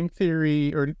of game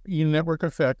theory or network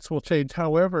effects will change.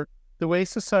 However, the way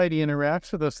society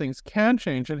interacts with those things can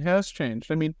change and has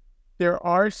changed. I mean, there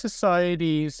are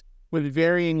societies with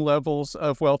varying levels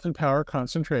of wealth and power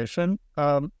concentration.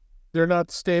 They're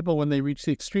not stable when they reach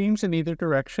the extremes in either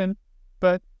direction,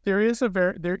 but there is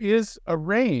a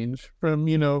range from,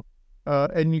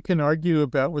 and you can argue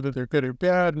about whether they're good or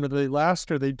bad and whether they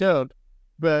last or they don't.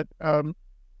 But I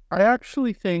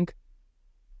actually think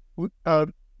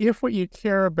if what you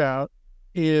care about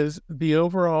is the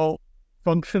overall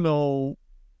functional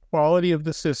quality of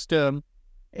the system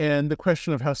and the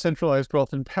question of how centralized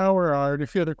wealth and power are, and a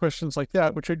few other questions like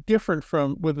that, which are different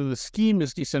from whether the scheme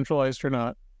is decentralized or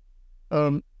not,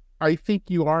 I think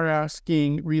you are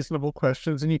asking reasonable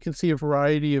questions, and you can see a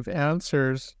variety of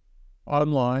answers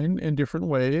online in different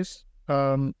ways.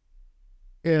 And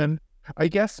I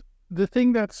guess the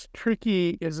thing that's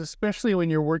tricky is, especially when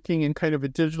you're working in kind of a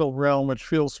digital realm, which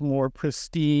feels more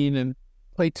pristine and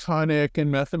Platonic and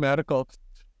mathematical,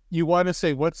 you want to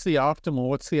say, what's the optimal?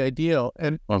 What's the ideal?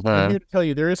 And I'm here to tell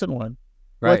you, there isn't one.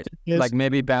 Right. Like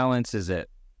maybe balance is it.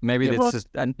 Maybe it's just,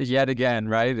 yet again,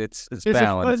 right? It's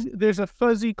balance. There's a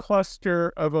fuzzy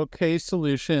cluster of okay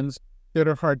solutions that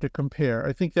are hard to compare.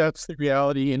 I think that's the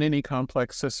reality in any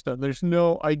complex system. There's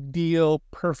no ideal,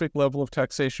 perfect level of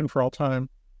taxation for all time.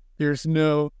 There's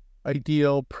no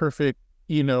ideal, perfect,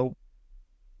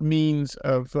 means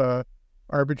of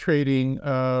arbitrating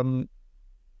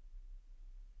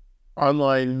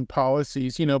online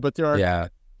policies, but there are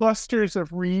clusters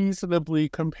of reasonably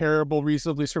comparable,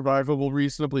 reasonably survivable,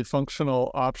 reasonably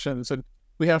functional options, and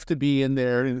we have to be in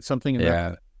there and something in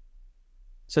that.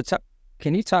 So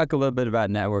can you talk a little bit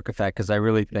about network effect? Because I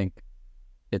really think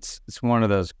it's one of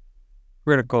those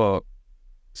critical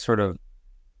sort of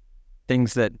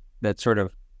things that sort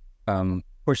of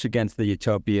push against the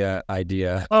utopia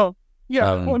idea. Oh,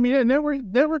 yeah. Well, I mean, a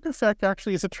network effect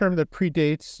actually is a term that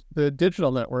predates the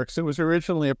digital networks. It was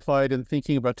originally applied in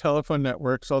thinking about telephone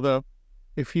networks, although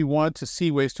if you want to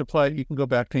see ways to apply it, you can go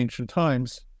back to ancient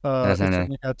times. It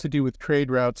certainly had to do with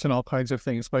trade routes and all kinds of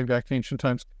things going back to ancient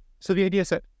times. So the idea is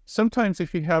that sometimes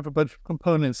if you have a bunch of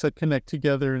components that connect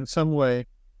together in some way,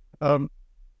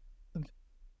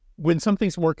 when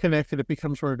something's more connected, it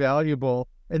becomes more valuable.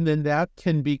 And then that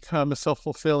can become a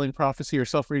self-fulfilling prophecy or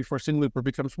self-reinforcing loop, or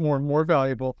becomes more and more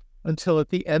valuable until at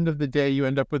the end of the day, you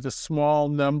end up with a small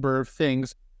number of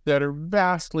things that are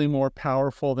vastly more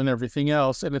powerful than everything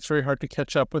else. And it's very hard to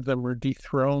catch up with them or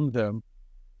dethrone them.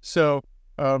 So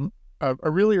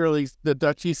really early, the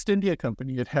Dutch East India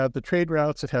Company, it had the trade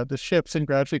routes, it had the ships, and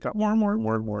gradually got more and more and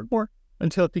more and more and more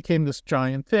until it became this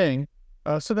giant thing.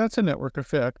 So that's a network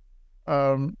effect.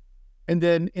 And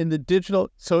then in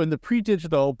the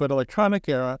pre-digital but electronic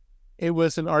era, it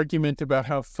was an argument about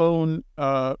how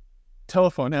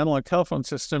analog telephone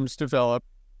systems develop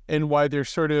and why there's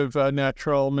sort of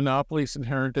natural monopolies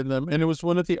inherent in them. And it was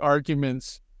one of the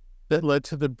arguments that led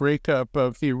to the breakup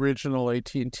of the original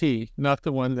AT&T, not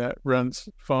the one that runs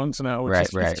phones now,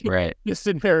 which just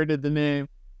inherited the name.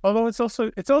 Although it's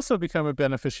also become a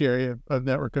beneficiary of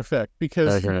network effect,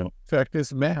 because effect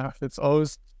is math. It's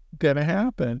always going to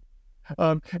happen.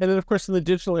 And then, of course, in the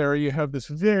digital era, you have this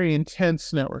very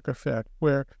intense network effect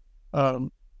where,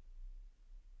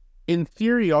 in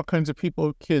theory, all kinds of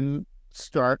people can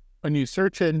start a new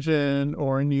search engine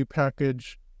or a new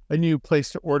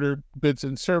place to order goods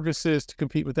and services to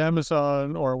compete with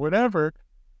Amazon or whatever.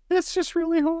 It's just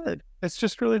really hard.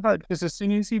 Because as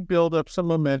soon as you build up some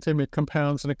momentum, it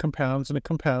compounds and it compounds and it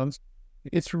compounds.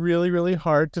 It's really, really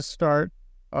hard to start.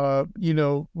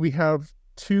 We have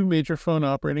 2 major phone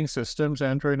operating systems,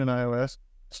 Android and iOS.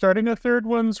 Starting a third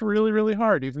one's really, really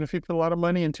hard, even if you put a lot of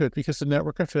money into it, because the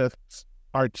network effects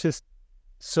are just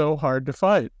so hard to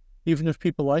fight, even if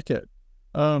people like it.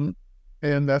 And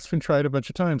that's been tried a bunch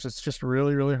of times. It's just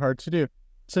really, really hard to do.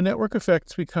 So network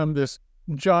effects become this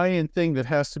giant thing that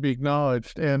has to be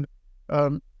acknowledged. And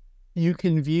you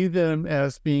can view them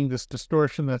as being this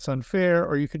distortion that's unfair,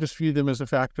 or you could just view them as a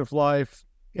fact of life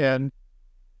and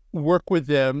work with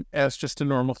them as just a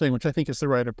normal thing, which I think is the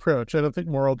right approach. I don't think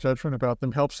moral judgment about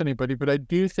them helps anybody, but I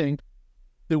do think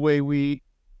the way we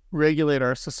regulate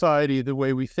our society, the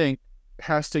way we think,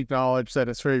 has to acknowledge that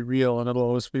it's very real and it'll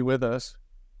always be with us.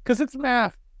 Because it's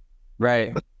math.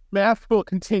 Right. Math will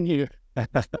continue.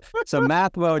 So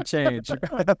math won't change.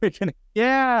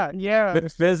 Yeah.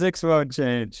 Physics won't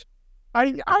change.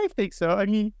 I think so. I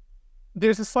mean,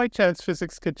 there's a slight chance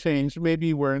physics could change.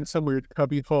 Maybe we're in some weird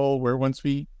cubby hole where once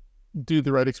we do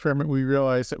the right experiment, we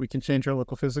realize that we can change our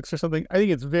local physics or something. I think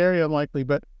it's very unlikely,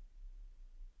 but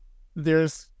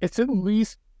it's at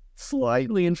least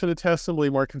slightly infinitesimally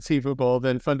more conceivable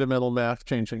than fundamental math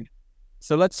changing.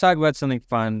 So let's talk about something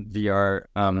fun, VR,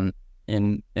 and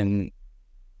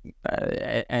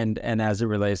as it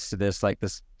relates to this, like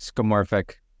this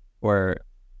skeuomorphic or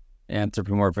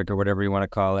anthropomorphic or whatever you want to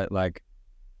call it. Like,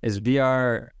 is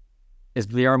VR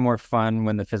more fun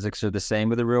when the physics are the same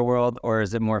with the real world, or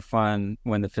is it more fun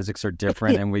when the physics are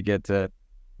different and we get to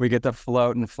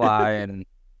float and fly and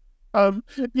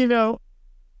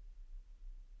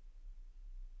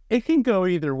it can go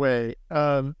either way.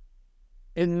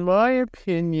 In my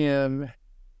opinion,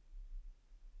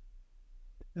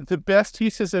 the best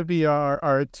uses of VR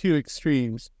are at 2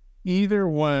 extremes. Either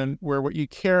one where what you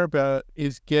care about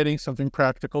is getting something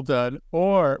practical done,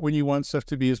 or when you want stuff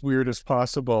to be as weird as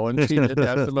possible and treat it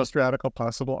as the most radical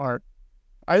possible art.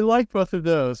 I like both of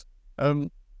those. I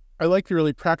like the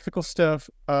really practical stuff.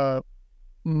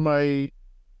 My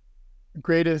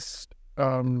greatest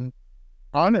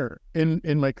honor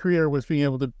in my career was being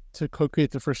able to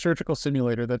co-create the first surgical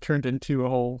simulator that turned into a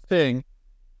whole thing.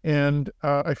 And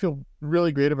I feel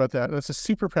really great about that. That's a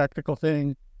super practical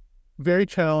thing. Very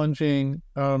challenging.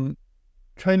 Trying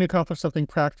to accomplish something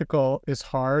practical is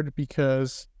hard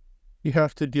because you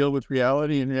have to deal with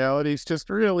reality, and reality is just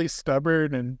really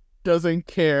stubborn and doesn't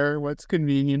care what's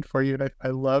convenient for you. And I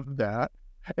love that.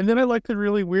 And then I like the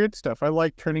really weird stuff. I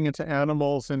like turning into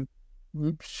animals and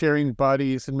sharing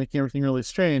bodies and making everything really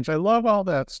strange. I love all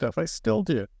that stuff. I still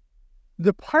do.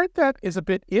 The part that is a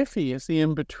bit iffy is the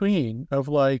in-between of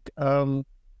like,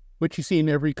 what you see in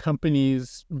every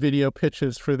company's video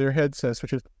pitches for their headsets,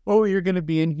 which is, oh, you're going to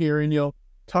be in here and you'll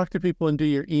talk to people and do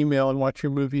your email and watch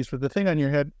your movies with the thing on your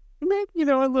head. Maybe,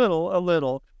 a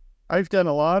little. I've done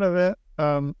a lot of it.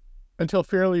 Until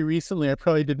fairly recently, I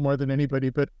probably did more than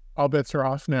anybody, but all bets are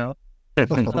off now.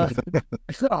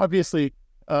 Obviously,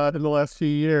 in the last few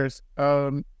years.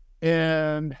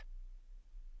 And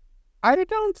I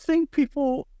don't think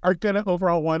people are going to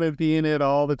overall want to be in it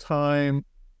all the time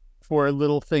for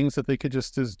little things that they could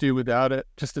just as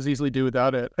easily do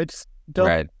without it. I just don't.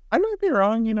 Right. I might be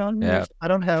wrong, Yeah. I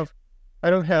don't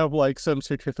have like some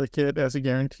certificate as a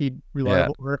guaranteed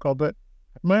reliable oracle, but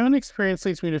my own experience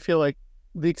leads me to feel like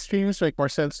the extremes make more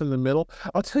sense in the middle.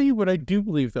 I'll tell you what I do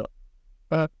believe though.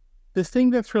 The thing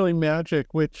that's really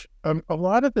magic, which a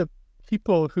lot of the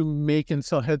people who make and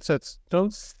sell headsets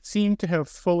don't seem to have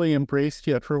fully embraced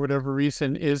yet for whatever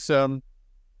reason, is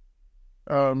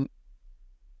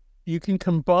you can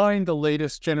combine the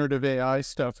latest generative AI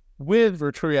stuff with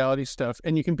virtual reality stuff,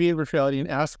 and you can be in virtual reality and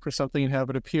ask for something and have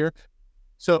it appear.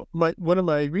 So one of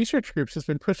my research groups has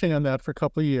been pushing on that for a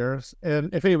couple of years,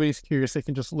 and if anybody's curious, they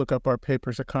can just look up our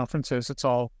papers at conferences. It's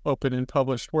all open and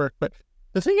published work. But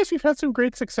the thing is, we've had some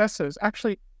great successes.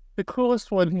 Actually, the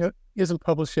coolest one isn't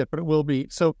published yet, but it will be.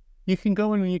 So you can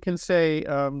go in and you can say,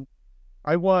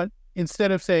 I want,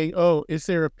 instead of saying, oh, is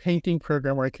there a painting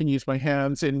program where I can use my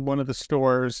hands in one of the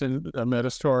stores, in a Meta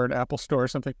store, an Apple store or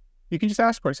something, you can just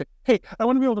ask for it. Say, hey, I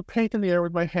want to be able to paint in the air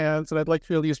with my hands, and I'd like to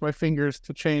be able to use my fingers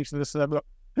to change this and that.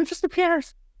 And it just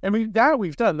appears. And we've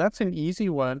done. That's an easy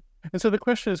one. And so the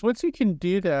question is, once you can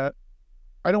do that,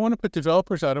 I don't want to put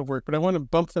developers out of work, but I want to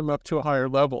bump them up to a higher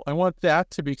level. I want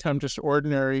that to become just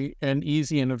ordinary and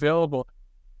easy and available.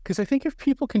 Because I think if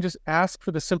people can just ask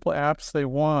for the simple apps they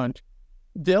want,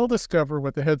 they'll discover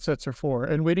what the headsets are for.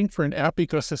 And waiting for an app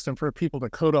ecosystem for people to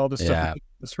code all this stuff,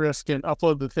 this risk, and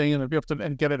upload the thing and be able to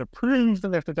and get it approved,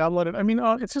 and they have to download it. I mean,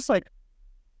 it's just like,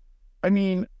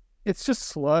 it's just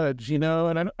sludge,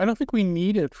 And I don't think we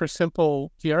need it for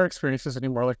simple VR experiences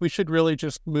anymore. Like, we should really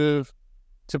just move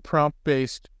to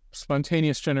prompt-based,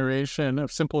 spontaneous generation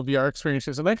of simple VR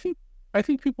experiences. And I think I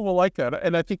think people will like that.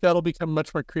 And I think that'll become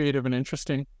much more creative and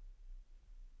interesting.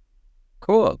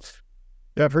 Cool.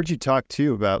 Yeah, I've heard you talk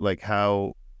too about like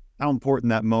how important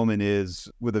that moment is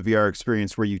with a VR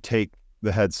experience where you take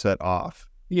the headset off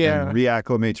and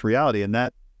reacclimate to reality. And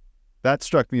that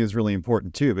struck me as really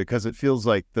important too, because it feels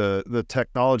like the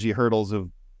technology hurdles have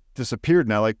disappeared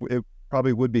now. Like it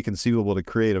probably would be conceivable to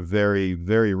create a very,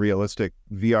 very realistic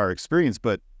VR experience,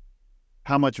 but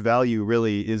how much value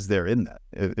really is there in that?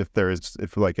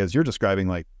 If like, as you're describing,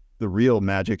 like the real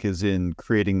magic is in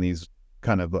creating these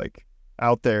kind of like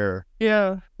out there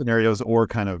scenarios, or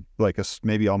kind of like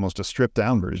maybe almost a stripped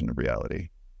down version of reality.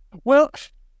 Well,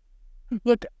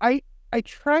 look, I'm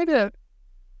trying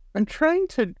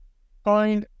to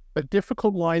find a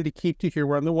difficult line to keep to here,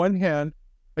 where on the one hand,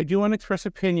 I do want to express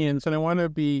opinions and I want to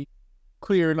be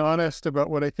clear and honest about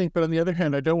what I think, but on the other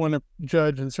hand, I don't want to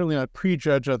judge and certainly not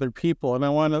prejudge other people, and I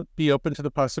want to be open to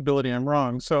the possibility I'm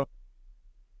wrong. So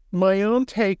my own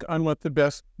take on what the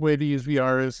best way to use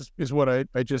VR is what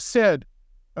I just said.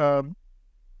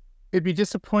 It'd be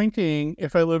disappointing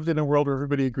if I lived in a world where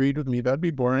everybody agreed with me. That'd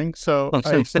be boring. So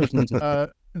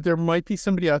there might be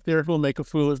somebody out there who will make a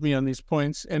fool of me on these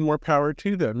points, and more power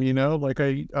to them. Like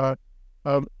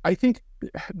I think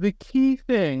the key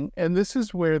thing, and this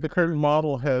is where the current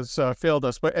model has failed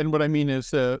us, and what I mean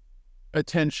is the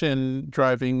attention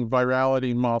driving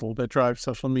virality model that drives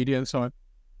social media and so on,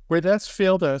 where that's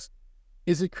failed us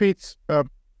is it creates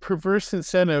perverse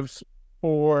incentives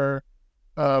for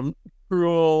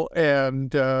cruel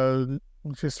and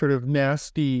just sort of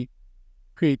nasty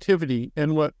creativity.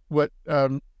 And what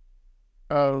I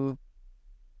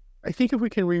think if we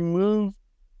can remove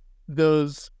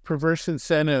those perverse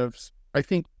incentives, I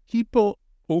think people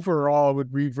overall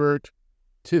would revert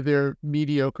to their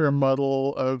mediocre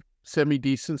muddle of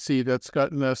semi-decency that's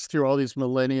gotten us through all these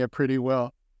millennia pretty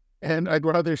well. And I'd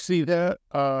rather see that.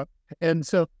 And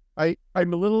so I'm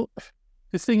a little...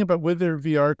 This thing about whether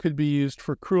VR could be used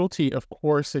for cruelty, of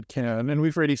course it can. And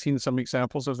we've already seen some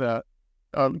examples of that.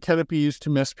 Can it be used to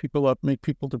mess people up, make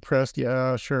people depressed?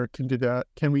 Yeah, sure, it can do that.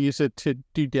 Can we use it to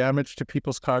do damage to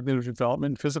people's cognitive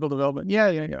development, physical development?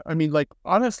 Yeah. I mean, like,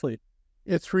 honestly,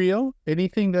 it's real.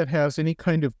 Anything that has any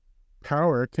kind of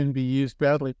power can be used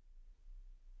badly.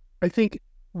 I think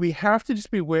we have to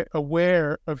just be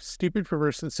aware of stupid,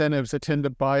 perverse incentives that tend to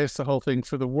bias the whole thing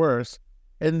for the worse.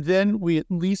 And then we at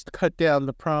least cut down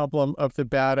the problem of the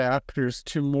bad actors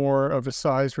to more of a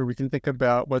size where we can think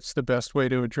about what's the best way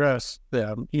to address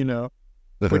them,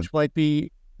 which might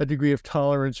be a degree of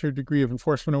tolerance or a degree of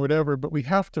enforcement or whatever, but we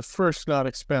have to first not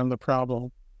expand the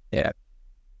problem. Yeah.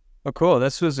 Well, cool.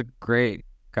 This was a great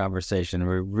conversation.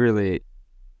 We really,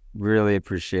 really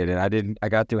appreciate it. I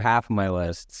got through half of my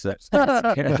list. So.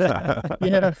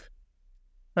 Yeah.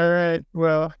 All right.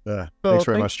 Well, thanks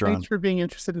very much, Jaron. Thanks for being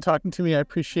interested in talking to me. I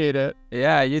appreciate it.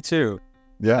 Yeah, you too.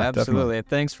 Yeah, absolutely. Definitely.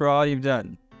 Thanks for all you've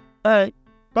done. All right.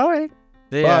 Bye.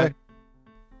 See ya. Bye.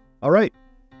 All right.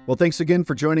 Well, thanks again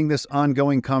for joining this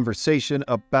ongoing conversation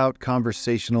about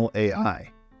conversational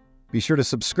AI. Be sure to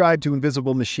subscribe to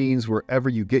Invisible Machines wherever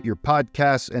you get your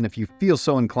podcasts. And if you feel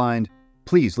so inclined,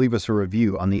 please leave us a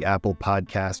review on the Apple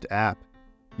Podcast app.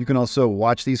 You can also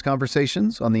watch these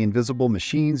conversations on the Invisible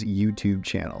Machines YouTube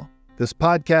channel. This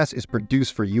podcast is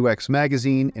produced for UX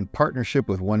Magazine in partnership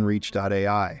with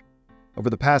OneReach.ai. Over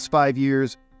the past 5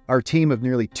 years, our team of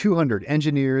nearly 200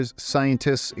 engineers,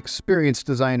 scientists, experienced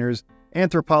designers,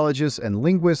 anthropologists, and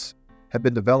linguists have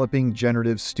been developing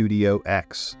Generative Studio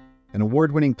X, an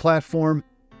award-winning platform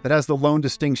that has the lone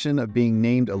distinction of being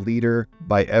named a leader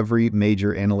by every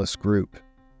major analyst group.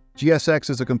 GSX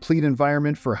is a complete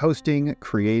environment for hosting,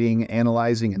 creating,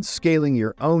 analyzing, and scaling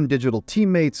your own digital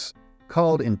teammates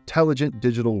called Intelligent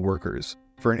Digital Workers.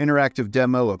 For an interactive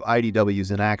demo of IDWs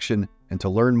in action and to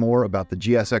learn more about the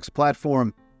GSX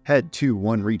platform, head to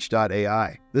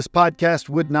OneReach.ai. This podcast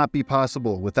would not be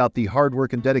possible without the hard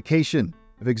work and dedication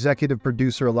of executive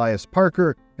producer Elias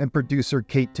Parker and producer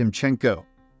Kate Timchenko.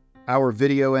 Our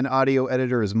video and audio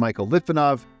editor is Michael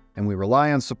Litvinov, and we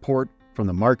rely on support from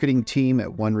the marketing team at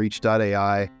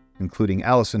OneReach.ai, including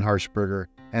Allison Harshberger,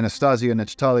 Anastasia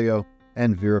Nechtalio,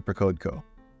 and Vera Prokodko.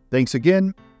 Thanks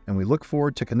again, and we look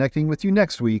forward to connecting with you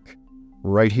next week,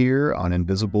 right here on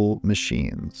Invisible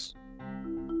Machines.